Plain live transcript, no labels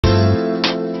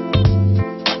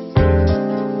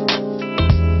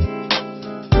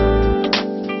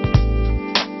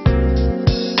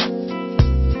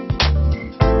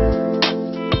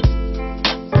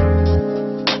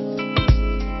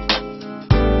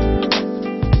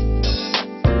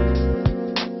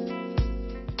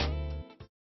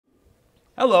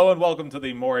Hello and welcome to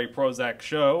the Maury Prozac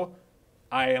Show.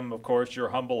 I am, of course, your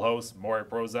humble host, Maury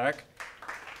Prozac.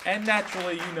 And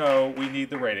naturally, you know we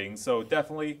need the ratings, so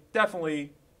definitely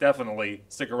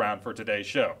stick around for today's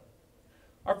show.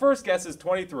 Our first guest is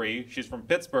 23, she's from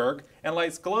Pittsburgh, and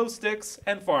likes glow sticks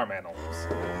and farm animals.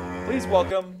 Please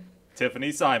welcome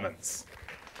Tiffany Simons.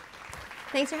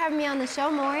 Thanks for having me on the show,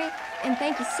 Maury, and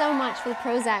thank you so much for the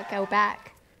Prozac Go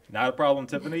Back. Not a problem,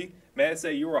 Tiffany. May I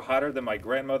say you were hotter than my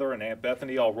grandmother and Aunt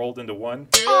Bethany all rolled into one?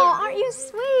 Oh, aren't you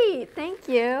sweet? Thank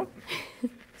you.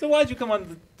 So why'd you come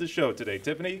on the show today,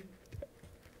 Tiffany?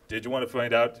 Did you want to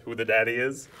find out who the daddy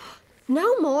is?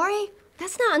 No, Maury,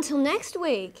 that's not until next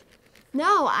week.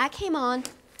 No, I came on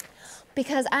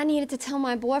because I needed to tell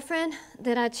my boyfriend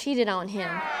that I cheated on him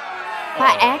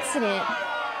by accident.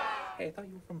 Hey, I thought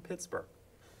you were from Pittsburgh.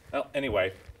 Well,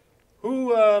 anyway,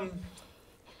 who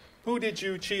did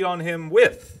you cheat on him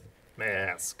with, may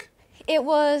I ask? It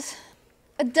was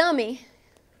a dummy.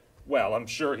 Well, I'm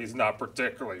sure he's not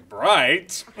particularly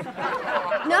bright.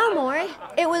 No, Maury,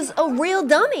 it was a real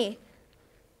dummy.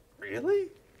 Really?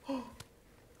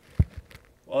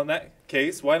 Well, in that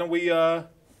case, why don't we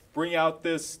bring out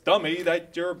this dummy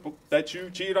that you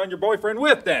cheated on your boyfriend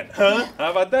with then, huh?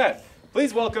 How about that?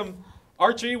 Please welcome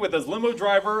Archie with his limo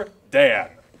driver, Dan.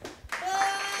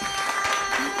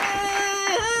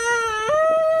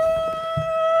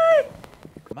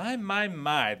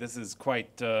 My, this is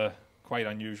quite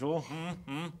unusual.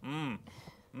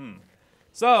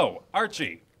 So,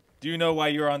 Archie, do you know why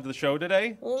you're on the show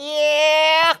today?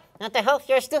 Yeah, not to help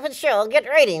your stupid show get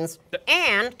ratings,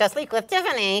 and to sleep with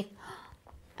Tiffany.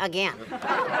 Again.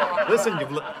 Listen,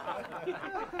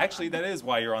 actually, that is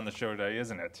why you're on the show today,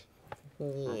 isn't it?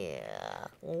 Yeah.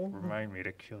 Remind me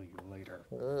to kill you later.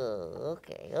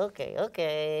 Okay.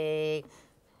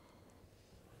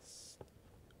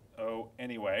 Oh,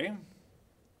 anyway.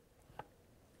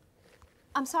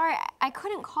 I'm sorry, I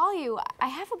couldn't call you. I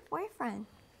have a boyfriend.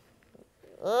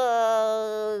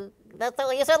 That's not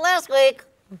what you said last week.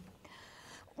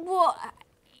 Well,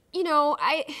 you know,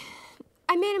 I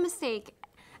made a mistake,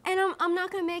 and I'm not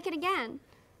gonna make it again.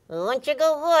 Once you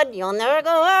go good, you'll never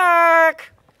go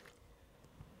work.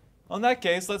 Well, in that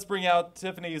case, let's bring out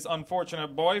Tiffany's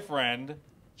unfortunate boyfriend,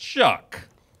 Chuck.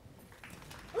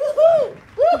 Woohoo!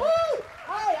 Woohoo!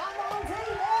 Hey, I'm on TV!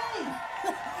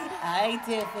 Hey,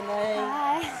 Tiffany.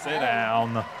 Hi. Sit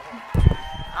down.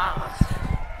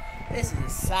 This is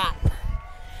exciting.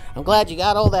 I'm glad you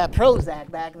got all that Prozac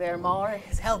back there, Maury.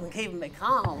 It's helping keep me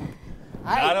calm.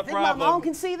 Hey, Not a think problem. my mom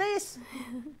can see this?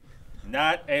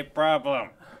 Not a problem.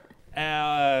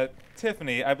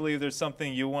 Tiffany, I believe there's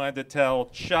something you wanted to tell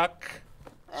Chuck.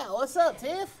 Yeah, what's up,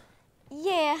 Tiff?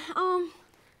 Yeah,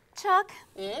 Chuck,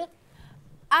 Yeah?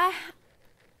 I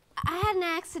had an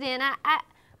accident.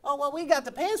 Oh, well, we got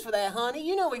the pens for that, honey.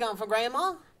 You know we got them for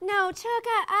Grandma. No, Chuck,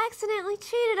 I accidentally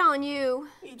cheated on you.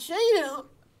 You cheated on...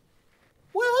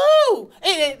 Woohoo!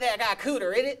 It ain't that guy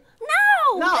Cooter, is it?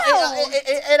 No!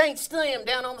 It ain't Slim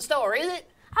down on the store, is it?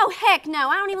 Oh, heck no,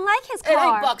 I don't even like his car. It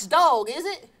ain't Buck's dog, is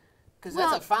it? Because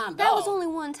that's a fine dog. That was only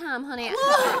one time, honey.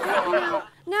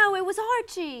 No, it was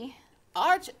Archie.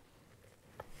 Archie?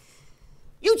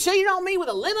 You cheated on me with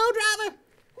a limo driver?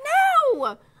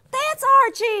 No! That's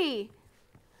Archie!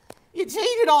 You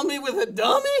cheated on me with a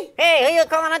dummy? Hey, who you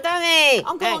calling a dummy?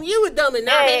 I'm calling you a dummy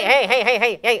now. Hey,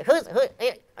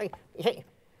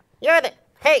 you're the,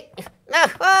 hey, no,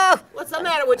 oh. What's the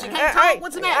matter with you? Can't talk?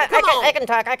 What's the matter? Come on. I can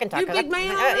talk. You big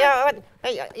man?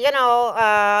 Hey, you know,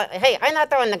 hey, I'm not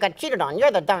the one that got cheated on.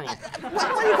 You're the dummy. What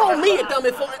are you calling me a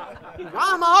dummy for?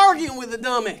 Why am I arguing with a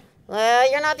dummy?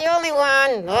 Well, you're not the only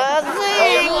one. Zing.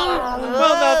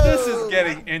 Well, now this is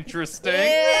getting interesting.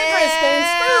 Kristen,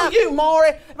 screw you,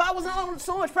 Maury. If I wasn't on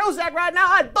so much Prozac right now,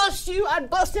 I'd bust you. I'd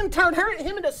bust him, turn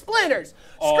him into splinters.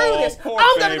 Screw this. Poor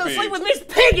I'm gonna go baby. sleep with Miss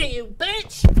Piggy, you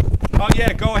bitch. Oh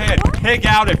yeah, go ahead. Pig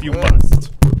out if you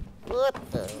must. What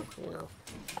the?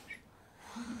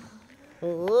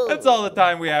 That's all the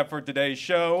time we have for today's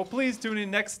show. Please tune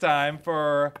in next time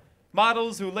for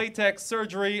models who latex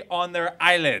surgery on their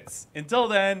eyelids. Until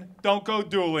then, don't go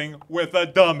dueling with a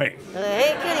dummy.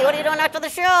 Hey, Kitty, what are you doing after the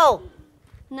show?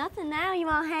 Nothing now. You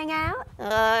want to hang out?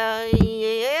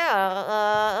 Yeah,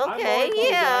 okay,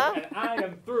 yeah. And I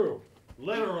am through.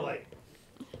 Literally.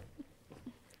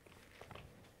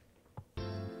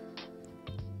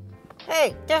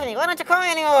 Hey, Tiffany, why don't you call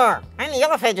me anymore? I'm in the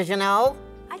Yellow Pages, you know.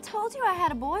 I told you I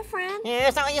had a boyfriend. Yeah,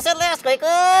 that's not what you said last week.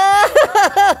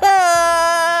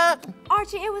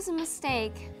 Archie, it was a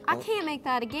mistake. I can't make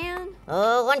that again.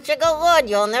 Oh, once you go wood,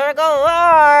 you'll never go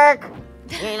work.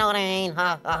 You know what I mean?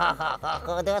 Ha ha ha ha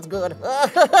ha. That's good.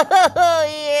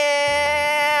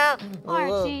 Yeah.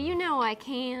 Archie, you know I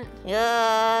can't.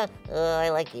 Yeah. I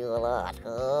like you a lot.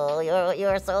 Oh,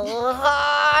 you're so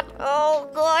hot. Oh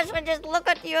gosh, just look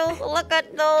at you. Look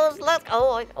at those. Look.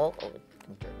 Oh.